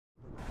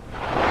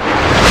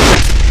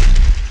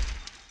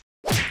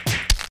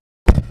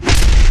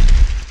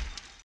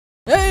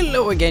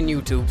Hello again,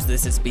 YouTubes.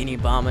 This is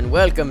BeenieBomb, and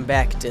welcome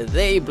back to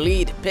They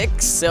Bleed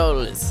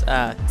Pixels.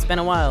 It's been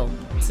a while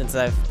since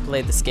I've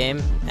played this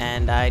game,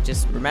 and I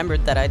just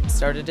remembered that I'd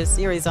started a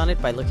series on it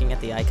by looking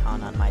at the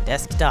icon on my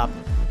desktop.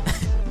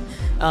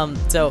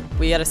 So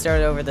we gotta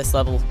start over this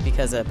level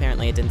because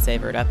apparently it didn't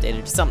save or it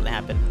updated. Something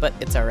happened, but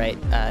it's alright.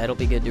 It'll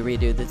be good to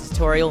redo the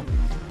tutorial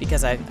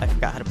because I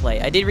forgot how to play.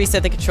 I did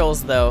reset the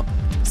controls though,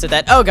 so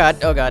that— oh god.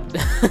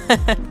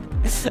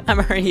 I'm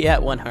already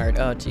at 1 heart.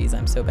 Oh jeez,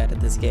 I'm so bad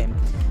at this game.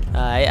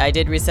 I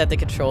did reset the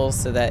controls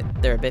so that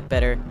they're a bit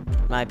better,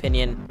 in my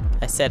opinion.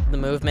 I set the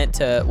movement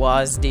to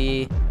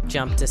WASD,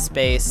 jump to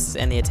space,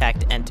 and the attack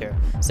to enter.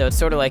 So it's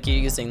sort of like you're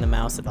using the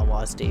mouse at the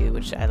WASD,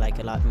 which I like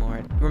a lot more.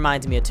 It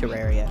reminds me of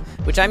Terraria,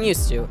 which I'm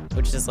used to,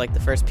 which is like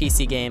the first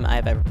PC game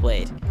I've ever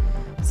played.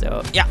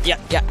 So, yep.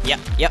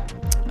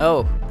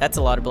 Oh, that's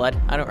a lot of blood.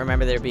 I don't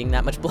remember there being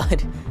that much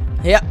blood.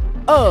 Yep.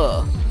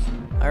 Oh!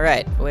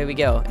 Alright, away we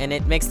go. And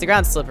it makes the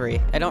ground slippery.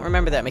 I don't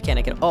remember that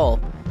mechanic at all.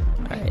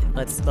 Alright,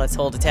 let's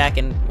hold attack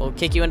and we'll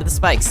kick you into the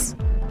spikes.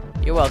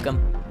 You're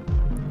welcome.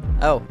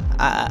 Oh,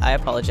 I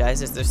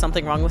apologize. Is there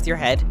something wrong with your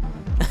head?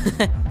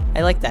 I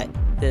like that.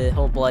 The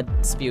whole blood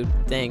spewed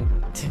thing.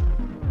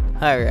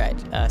 Alright,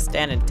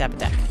 stand and tap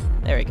attack.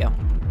 There we go.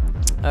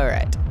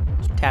 Alright,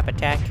 tap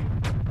attack.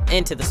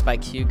 Into the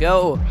spike you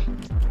go.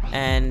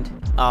 And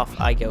off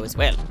I go as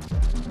well.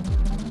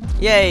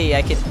 Yay,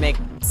 I can make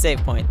save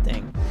point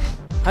thing.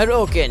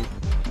 Hadouken!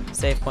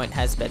 Save point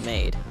has been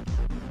made.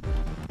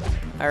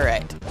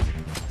 Alright.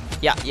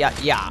 Yeah.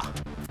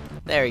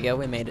 There we go,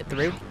 we made it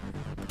through.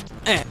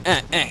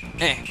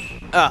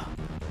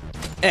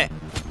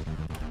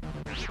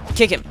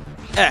 Kick him.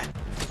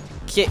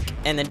 Kick,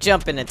 and then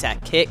jump and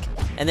attack. Kick,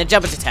 and then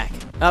jump and attack.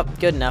 Oh,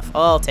 good enough.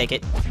 I'll take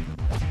it.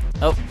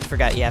 Oh,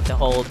 forgot you have to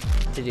hold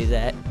to do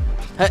that.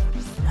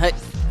 Hut.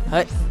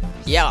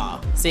 Yeah.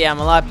 See, I'm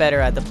a lot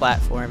better at the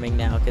platforming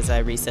now because I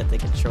reset the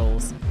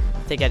controls.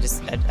 I think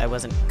I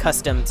wasn't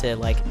accustomed to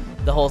like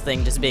the whole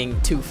thing just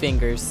being 2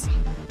 fingers.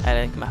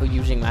 I like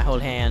using my whole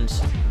hand.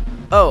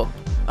 Oh,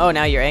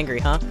 now you're angry,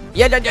 huh?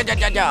 Yeah.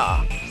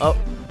 Oh.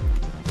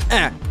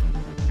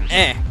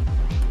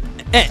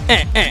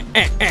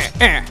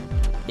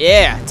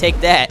 Yeah, take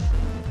that.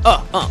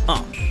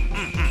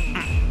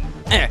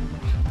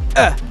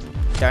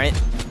 Darn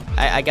it.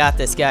 I got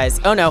this, guys.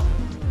 Oh no.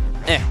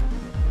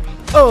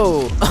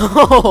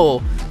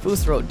 Oh.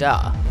 Fußrot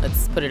da.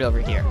 Let's put it over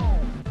here.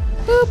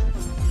 Boop.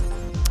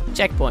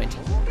 Checkpoint.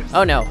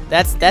 Oh no,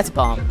 that's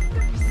bomb.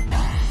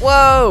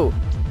 Whoa!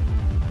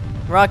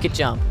 Rocket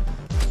jump.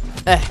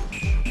 I'm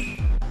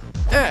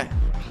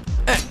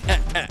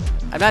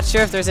not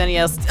sure if there's any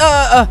else.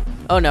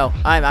 Oh no,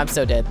 I'm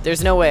so dead.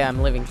 There's no way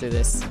I'm living through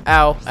this.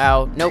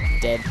 Ow. Nope,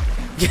 dead.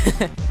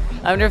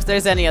 I wonder if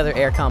there's any other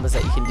air combos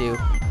that you can do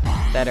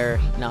that are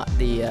not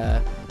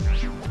the,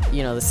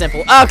 the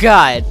simple. Oh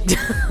god!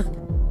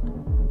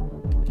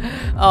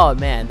 Oh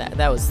man,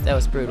 that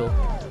was brutal.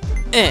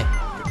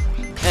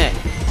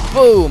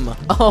 Boom!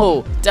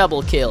 Oh,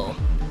 double kill.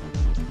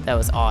 That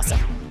was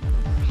awesome.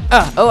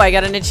 Oh, I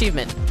got an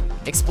achievement.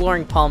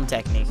 Exploring palm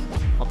technique.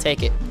 I'll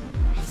take it.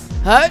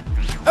 Oh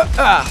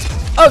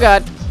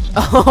god.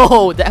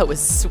 Oh, that was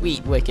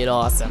sweet, wicked,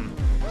 awesome.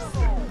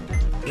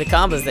 The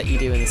combos that you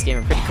do in this game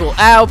are pretty cool.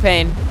 Ow,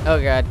 pain.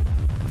 Oh god.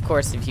 Of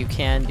course, if you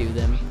can do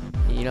them,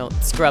 you don't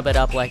scrub it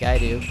up like I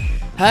do.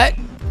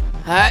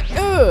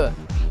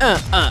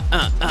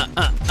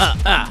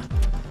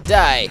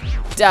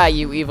 Die,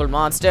 you evil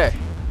monster.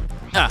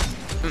 Yeah.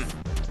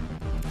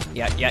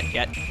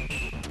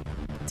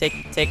 Take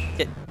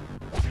it.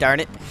 Darn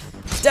it.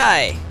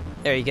 Die.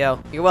 There you go.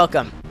 You're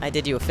welcome. I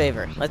did you a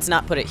favor. Let's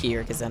not put it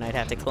here, because then I'd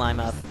have to climb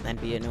up and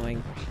be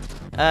annoying.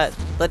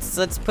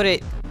 Let's put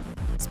it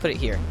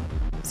here.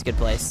 It's a good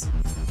place.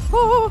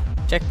 Woo!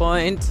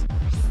 Checkpoint.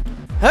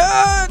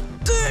 God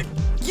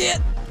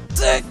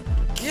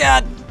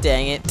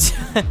dang it.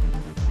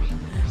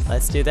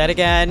 Let's do that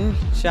again,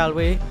 shall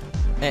we?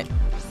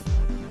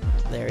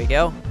 There we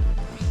go.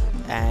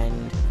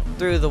 And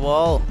through the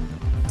wall.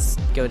 Let's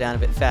go down a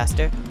bit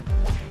faster.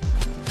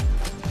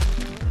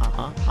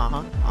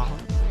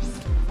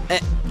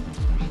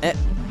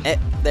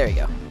 There we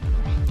go.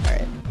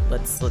 Alright,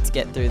 let's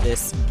get through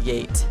this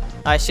gate.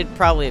 I should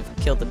probably have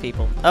killed the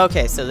people.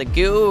 Okay, so the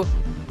goo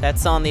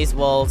that's on these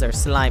walls are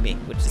slimy,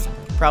 which is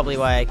probably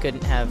why I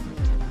couldn't have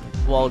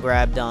wall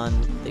grabbed on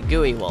the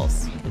gooey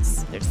walls,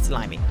 because they're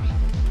slimy.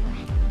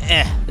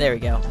 There we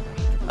go.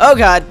 Oh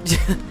god!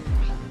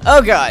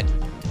 Oh god!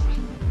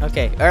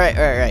 Okay,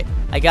 alright.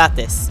 I got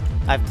this.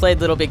 I've played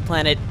Little Big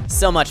Planet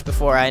so much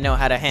before, I know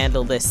how to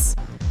handle this.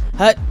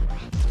 Hadouken!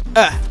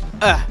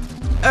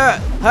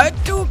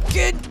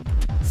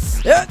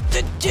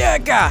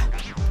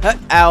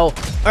 Ow.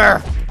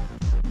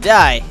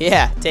 Die.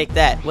 Yeah, take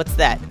that. What's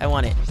that? I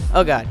want it.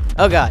 Oh god.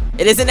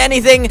 It isn't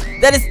anything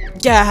that is—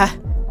 yeah.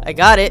 I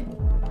got it.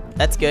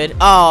 That's good.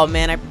 Oh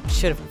man, I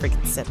should have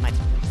freaking set my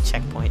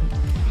checkpoint.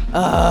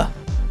 I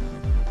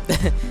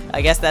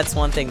I guess that's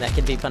one thing that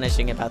can be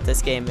punishing about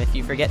this game. If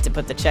you forget to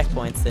put the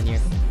checkpoints, then you're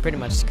pretty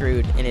much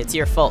screwed. And it's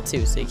your fault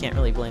too, so you can't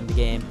really blame the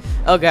game.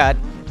 Oh god.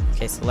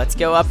 Okay, so let's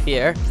go up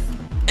here.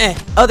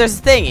 Oh, there's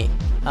a thingy.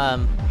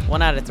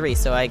 1 out of 3,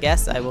 so I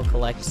guess I will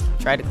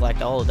try to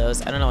collect all of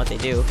those. I don't know what they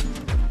do.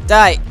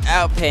 Die!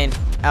 Ow, pain.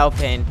 Ow,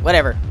 pain.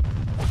 Whatever.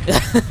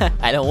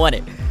 I don't want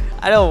it.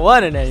 I don't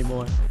want it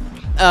anymore.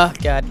 Oh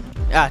god.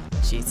 Ah,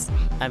 jeez.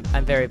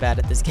 I'm very bad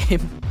at this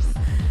game.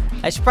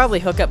 I should probably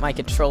hook up my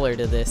controller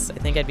to this. I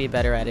think I'd be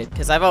better at it,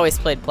 because I've always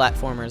played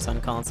platformers on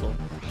console.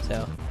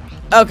 So,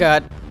 oh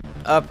god.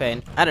 Oh,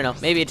 pain. I don't know.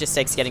 Maybe it just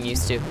takes getting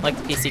used to. Like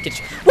the PC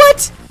controller.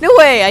 What? No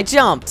way! I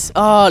jumped!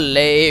 Oh,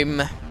 lame.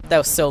 That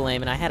was so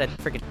lame, and I had a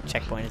freaking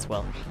checkpoint as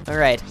well.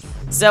 Alright.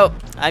 So,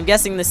 I'm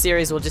guessing this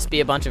series will just be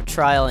a bunch of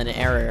trial and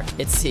error,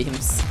 it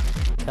seems.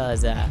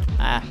 Because,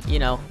 you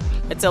know,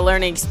 it's a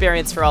learning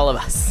experience for all of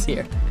us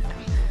here.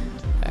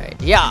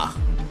 Alright, yeah.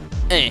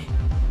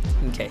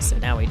 Okay, so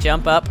now we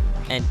jump up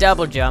and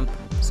double jump,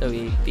 so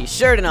we be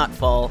sure to not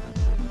fall.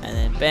 And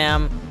then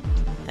bam,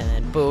 and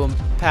then boom,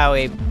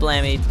 powy,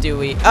 blammy,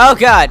 dooey. Oh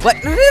god,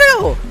 what?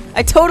 No!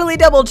 I totally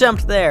double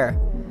jumped there.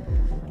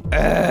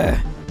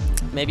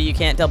 Maybe you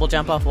can't double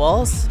jump off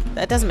walls?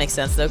 That doesn't make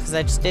sense though, because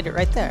I just did it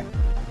right there.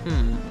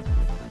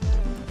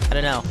 I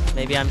don't know.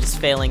 Maybe I'm just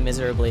failing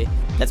miserably.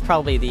 That's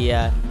probably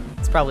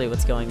it's probably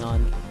what's going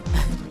on.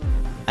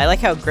 I like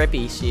how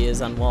grippy she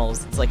is on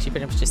walls. It's like she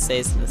pretty much just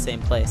stays in the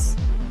same place.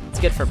 It's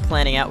good for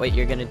planning out what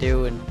you're gonna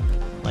do and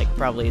like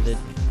probably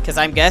because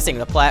I'm guessing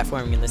the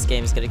platforming in this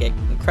game is gonna get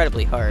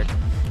incredibly hard.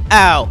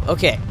 Ow!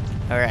 Okay.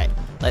 Alright.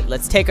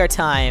 Let's take our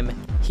time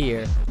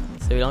here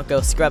so we don't go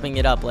scrubbing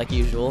it up like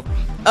usual.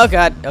 Oh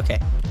god. Okay.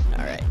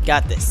 Alright.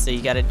 Got this. So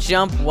you gotta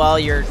jump while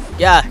you're...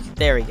 Yeah.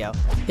 There we go.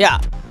 Yeah.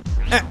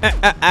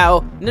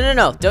 Ow.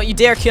 No. Don't you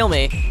dare kill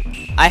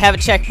me. I have a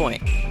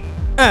checkpoint.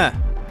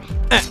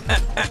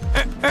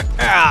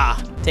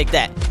 Take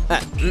that.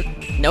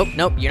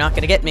 Nope, you're not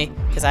gonna get me,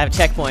 because I have a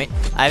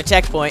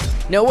checkpoint.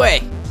 No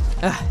way!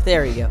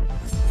 There we go.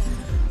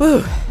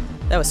 Whew,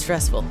 that was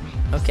stressful.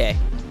 Okay,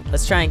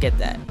 let's try and get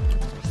that.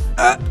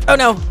 Oh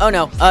no!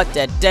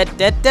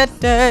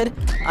 Dead.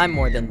 I'm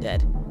more than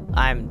dead.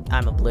 I'm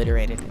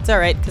obliterated. It's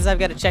alright, because I've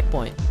got a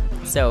checkpoint.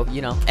 So,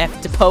 you know,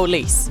 F to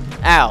police.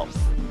 Ow.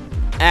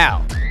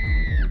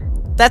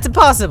 That's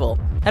impossible!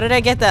 How did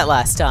I get that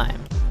last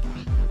time?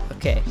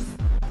 Okay.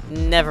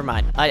 Never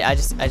mind. I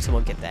just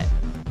won't get that.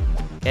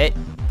 Okay.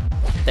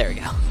 There we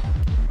go.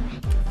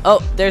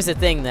 Oh, there's a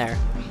thing there.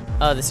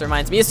 Oh, this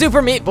reminds me of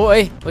Super Meat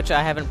Boy, which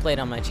I haven't played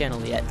on my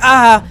channel yet.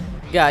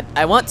 God,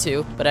 I want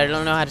to, but I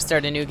don't know how to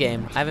start a new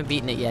game. I haven't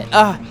beaten it yet.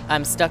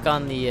 I'm stuck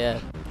on the,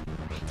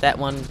 that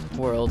one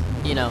world.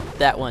 You know,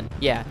 that one.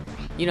 Yeah.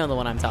 You know the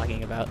one I'm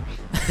talking about.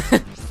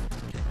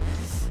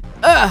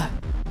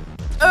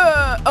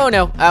 Oh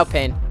no. Ow,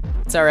 pain.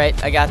 It's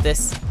alright. I got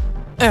this.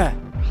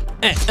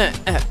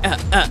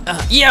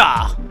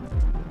 Yeah!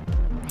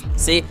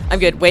 See? I'm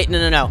good. Wait,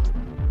 no.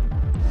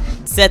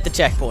 Set the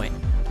checkpoint.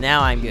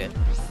 Now I'm good.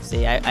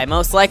 See, I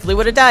most likely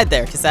would have died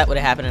there, because that would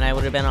have happened and I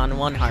would have been on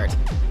 1 heart.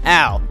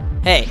 Ow.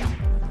 Hey.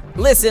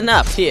 Listen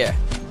up here.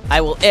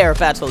 I will air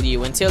battle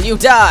you until you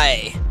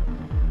die.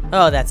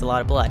 Oh, that's a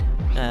lot of blood.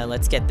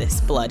 Let's get this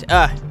blood.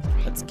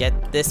 Let's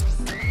get this.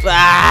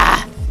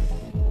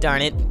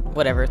 Darn it.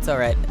 Whatever, it's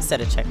alright.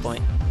 Set a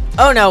checkpoint.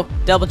 Oh no!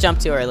 Double jump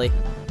too early.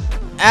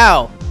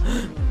 Ow!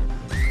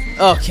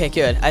 Okay,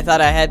 good. I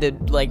thought I had to,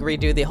 like,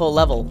 redo the whole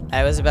level.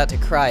 I was about to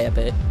cry a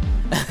bit.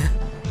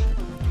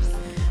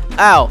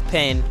 Ow!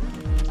 Pain.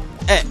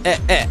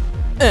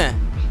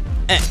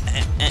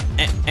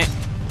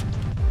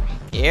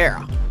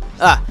 Yeah.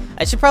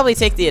 I should probably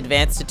take the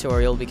advanced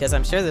tutorial because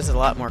I'm sure there's a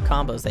lot more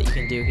combos that you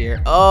can do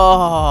here.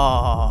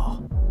 Oh,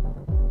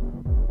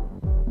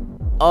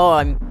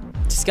 I'm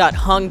just got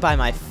hung by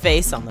my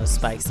face on those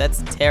spikes.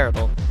 That's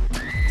terrible.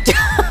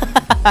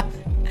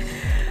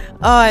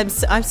 Oh,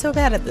 I'm so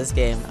bad at this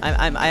game.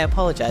 I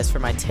apologize for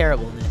my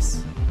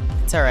terribleness.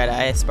 It's alright.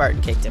 I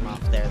Spartan kicked him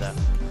off there though.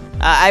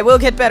 I will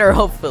get better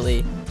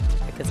hopefully,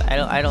 because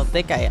I don't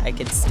think I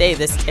can stay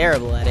this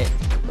terrible at it.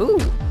 Ooh,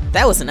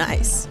 that was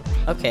nice.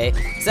 Okay.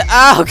 So,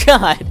 oh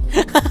god.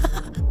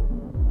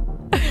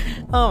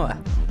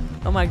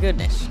 Oh my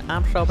goodness.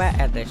 I'm so bad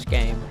at this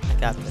game. I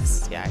got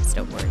this, guys.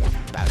 Don't worry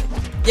about it.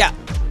 Yeah.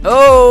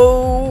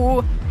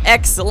 Oh,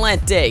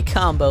 excelente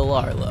combo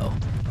Larlo.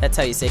 That's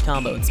how you say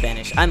combo in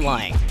Spanish. I'm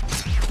lying.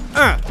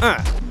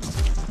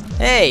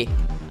 Hey,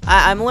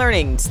 I'm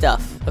learning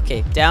stuff.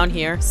 Okay, down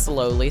here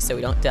slowly so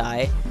we don't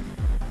die.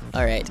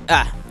 All right.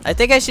 I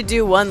think I should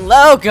do one.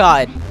 Oh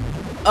god.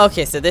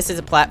 Okay, so this is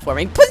a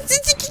platforming.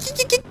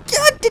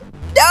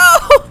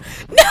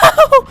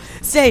 No!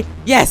 Say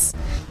yes.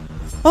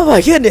 Oh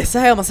my goodness,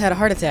 I almost had a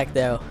heart attack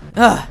though.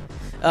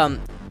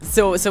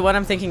 So what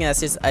I'm thinking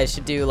is I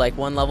should do like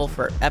 1 level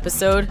per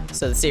episode,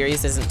 so the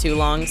series isn't too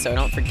long, so I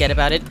don't forget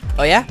about it.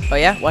 Oh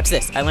yeah? Watch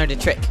this. I learned a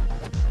trick.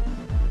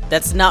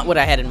 That's not what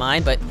I had in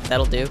mind, but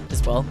that'll do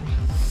as well.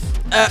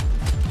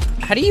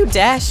 How do you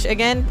dash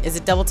again? Is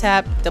it double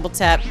tap,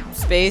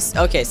 space?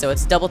 Okay, so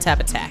it's double tap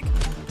attack.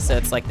 So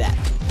it's like that.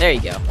 There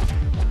you go.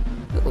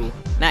 Ooh,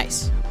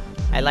 nice.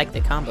 I like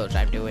the combos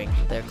I'm doing.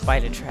 They're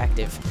quite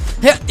attractive.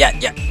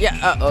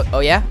 Yeah. Oh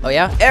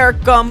yeah. Air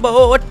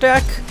combo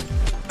attack.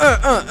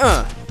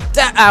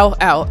 Ow,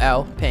 ow,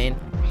 ow. Pain.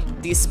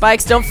 These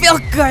spikes don't feel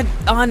good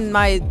on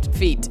my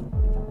feet.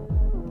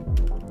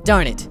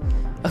 Darn it.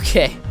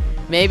 Okay.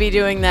 Maybe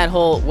doing that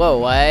whole... Whoa,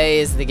 why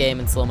is the game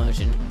in slow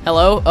motion?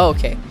 Hello? Oh,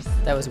 okay.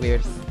 That was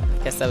weird.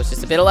 Guess that was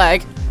just a bit of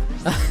lag.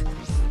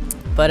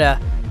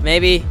 But,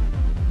 maybe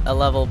a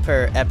level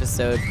per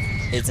episode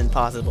isn't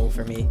possible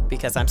for me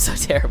because I'm so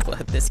terrible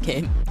at this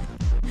game.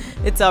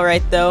 It's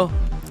alright, though.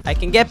 I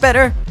can get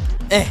better.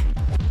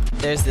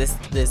 There's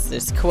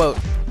this quote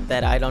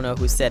that I don't know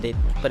who said it,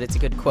 but it's a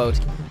good quote.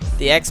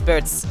 The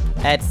experts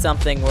at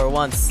something were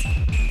once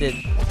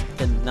the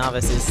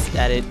novices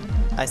at it.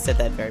 I said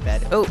that very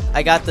bad. Oh,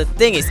 I got the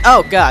thingies.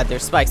 Oh god,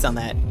 there's spikes on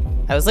that.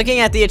 I was looking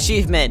at the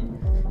achievement.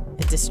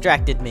 It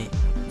distracted me.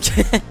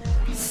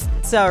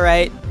 It's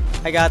alright.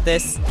 I got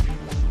this.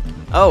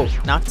 Oh,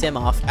 knocked him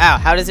off. Ow,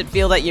 how does it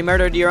feel that you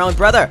murdered your own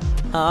brother?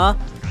 Huh?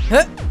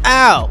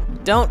 Ow!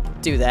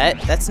 Don't do that.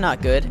 That's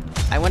not good.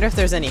 I wonder if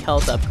there's any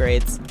health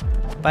upgrades.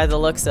 By the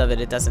looks of it,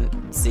 it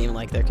doesn't seem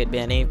like there could be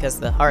any because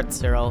the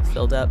hearts are all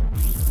filled up.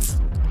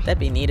 That'd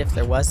be neat if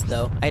there was,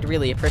 though. I'd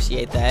really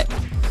appreciate that.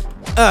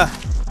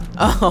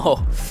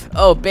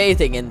 Oh,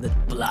 bathing in the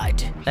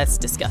blood. That's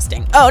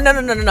disgusting. Oh, no.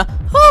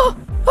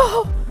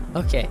 Oh.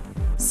 Okay,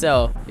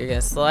 so you're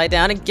gonna slide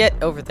down and get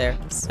over there.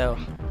 So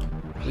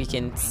we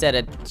can set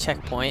a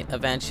checkpoint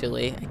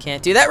eventually. I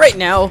can't do that right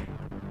now.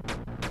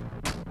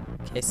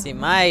 Okay, see,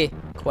 my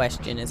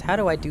question is, how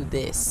do I do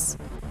this?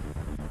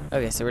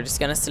 Okay, so we're just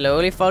gonna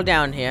slowly fall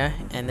down here,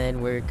 and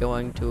then we're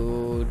going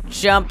to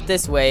jump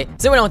this way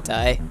so we don't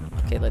die.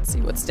 Okay, let's see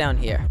what's down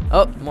here.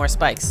 Oh, more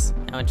spikes.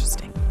 How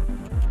interesting.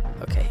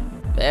 Okay,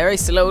 very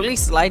slowly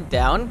slide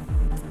down.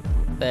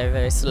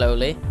 Very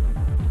slowly.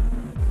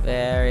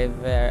 Very.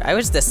 I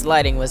wish the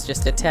sliding was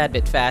just a tad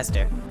bit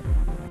faster.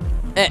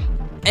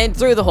 And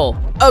through the hole.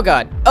 Oh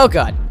god. Oh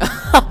god.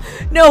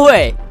 No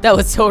way. That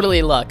was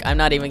totally luck. I'm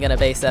not even gonna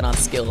base that on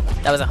skill.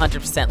 That was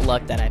 100%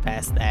 luck that I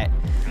passed that.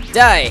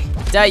 Die!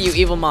 Die, you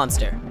evil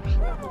monster.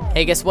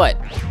 Hey, guess what?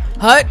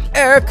 Hot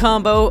air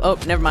combo. Oh,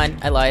 never mind.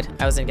 I lied.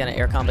 I wasn't gonna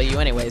air combo you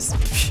anyways.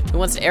 Who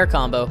wants to air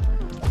combo?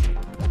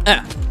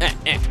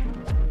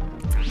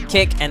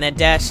 Kick, and then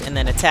dash, and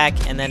then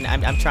attack, and then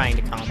I'm trying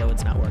to combo.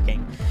 It's not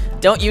working.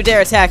 Don't you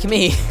dare attack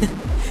me.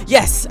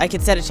 Yes, I can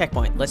set a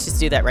checkpoint. Let's just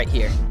do that right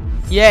here.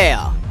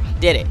 Yeah!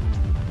 Did it.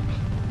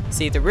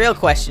 See, the real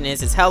question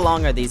is how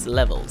long are these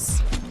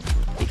levels?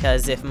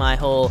 Because if my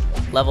whole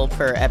level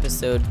per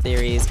episode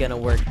theory is gonna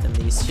work, then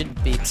these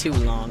shouldn't be too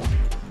long.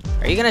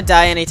 Are you gonna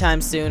die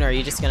anytime soon, or are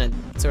you just gonna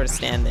sort of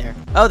stand there?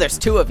 Oh, there's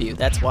two of you,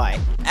 that's why.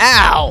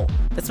 Ow!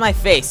 That's my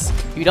face.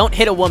 You don't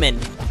hit a woman.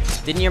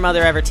 Didn't your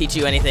mother ever teach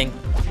you anything?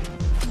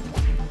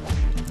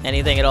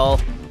 Anything at all?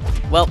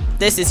 Well,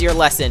 this is your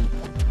lesson.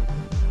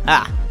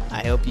 Ah,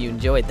 I hope you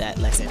enjoyed that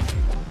lesson.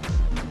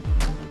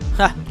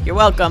 Ha, you're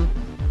welcome.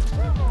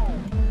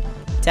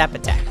 Tap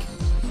attack.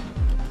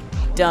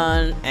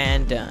 Done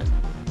and done.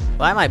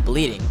 Why am I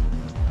bleeding?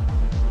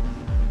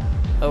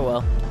 Oh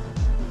well.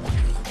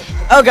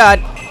 Oh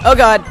god! Oh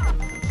god!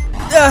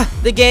 Ugh,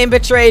 the game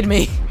betrayed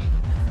me!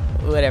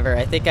 Whatever,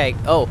 I think I...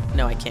 Oh,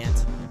 no I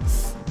can't.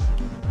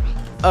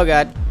 Oh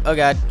god. Oh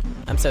god.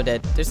 I'm so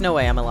dead. There's no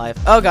way I'm alive.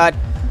 Oh god.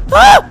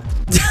 Ah!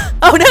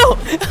 Oh no!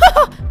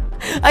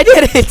 I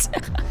did it!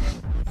 Woo,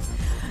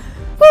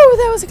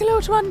 that was a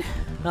close one.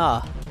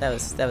 Oh, that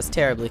was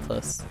terribly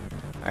close.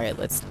 Alright,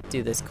 let's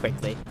do this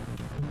quickly.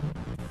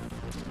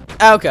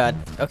 Oh god.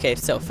 Okay,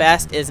 so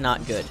fast is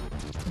not good.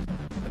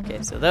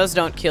 Okay, so those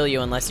don't kill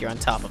you unless you're on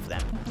top of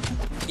them.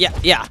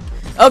 Yeah.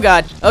 Oh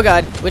god,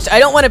 which I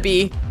don't want to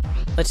be.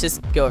 Let's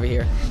just go over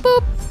here.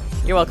 Boop.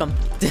 You're welcome.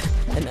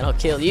 And then I'll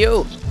kill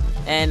you.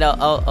 And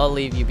I'll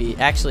leave you be.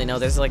 Actually, no,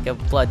 there's like a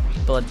blood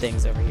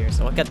things over here.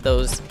 So I'll get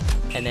those,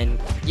 and then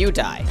you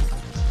die.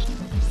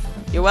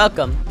 You're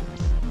welcome.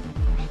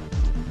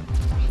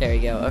 There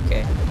you go,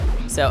 okay.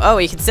 So, oh,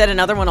 we can set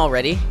another one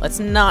already. Let's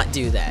not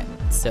do that.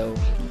 So,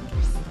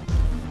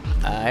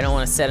 I don't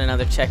want to set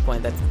another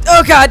checkpoint. That's...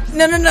 Oh god!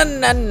 No.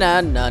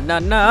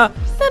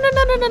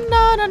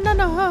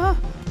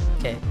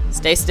 Okay,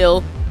 stay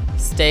still.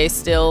 Stay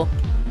still.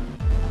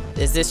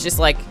 Is this just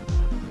like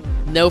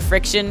no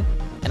friction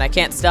and I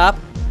can't stop?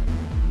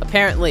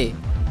 Apparently.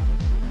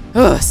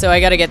 So I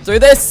gotta get through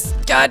this.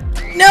 God,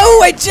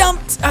 no, I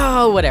jumped.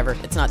 Oh, whatever.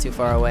 It's not too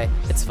far away.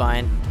 It's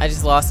fine. I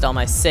just lost all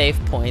my save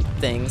point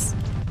things.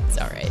 It's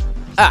alright.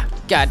 Ah,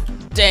 god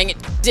dang it.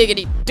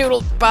 Diggity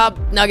doodle bob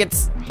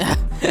nuggets.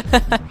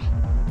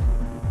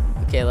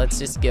 Okay, let's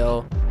just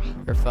go.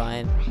 We're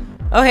fine.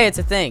 Oh, hey, it's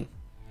a thing.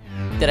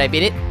 Did I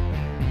beat it?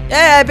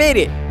 Yeah, I beat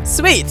it.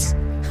 Sweet.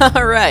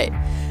 Alright.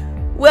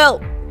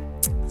 Well,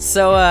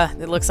 so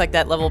it looks like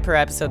that level per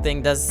episode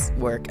thing does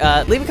work.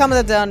 Leave a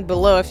comment down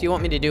below if you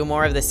want me to do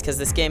more of this, because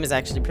this game is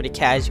actually pretty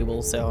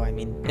casual, so I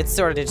mean, it's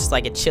sort of just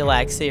like a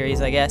chillax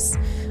series, I guess.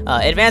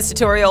 Advanced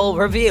tutorial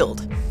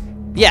revealed.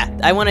 yeah,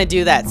 I want to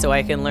do that so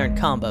I can learn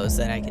combos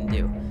that I can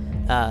do.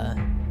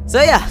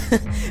 So yeah,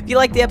 if you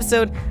liked the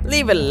episode,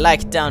 leave a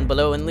like down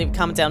below and leave a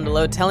comment down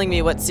below telling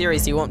me what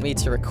series you want me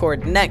to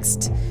record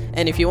next.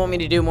 And if you want me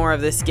to do more of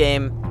this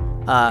game,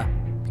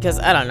 because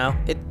I don't know,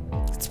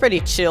 it's pretty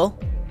chill,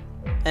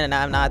 and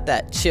I'm not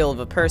that chill of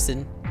a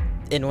person.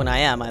 And when I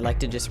am, I like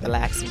to just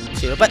relax and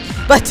chill. But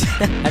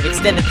I've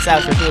extended this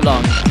out for too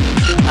long.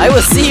 I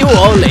will see you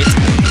all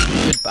later.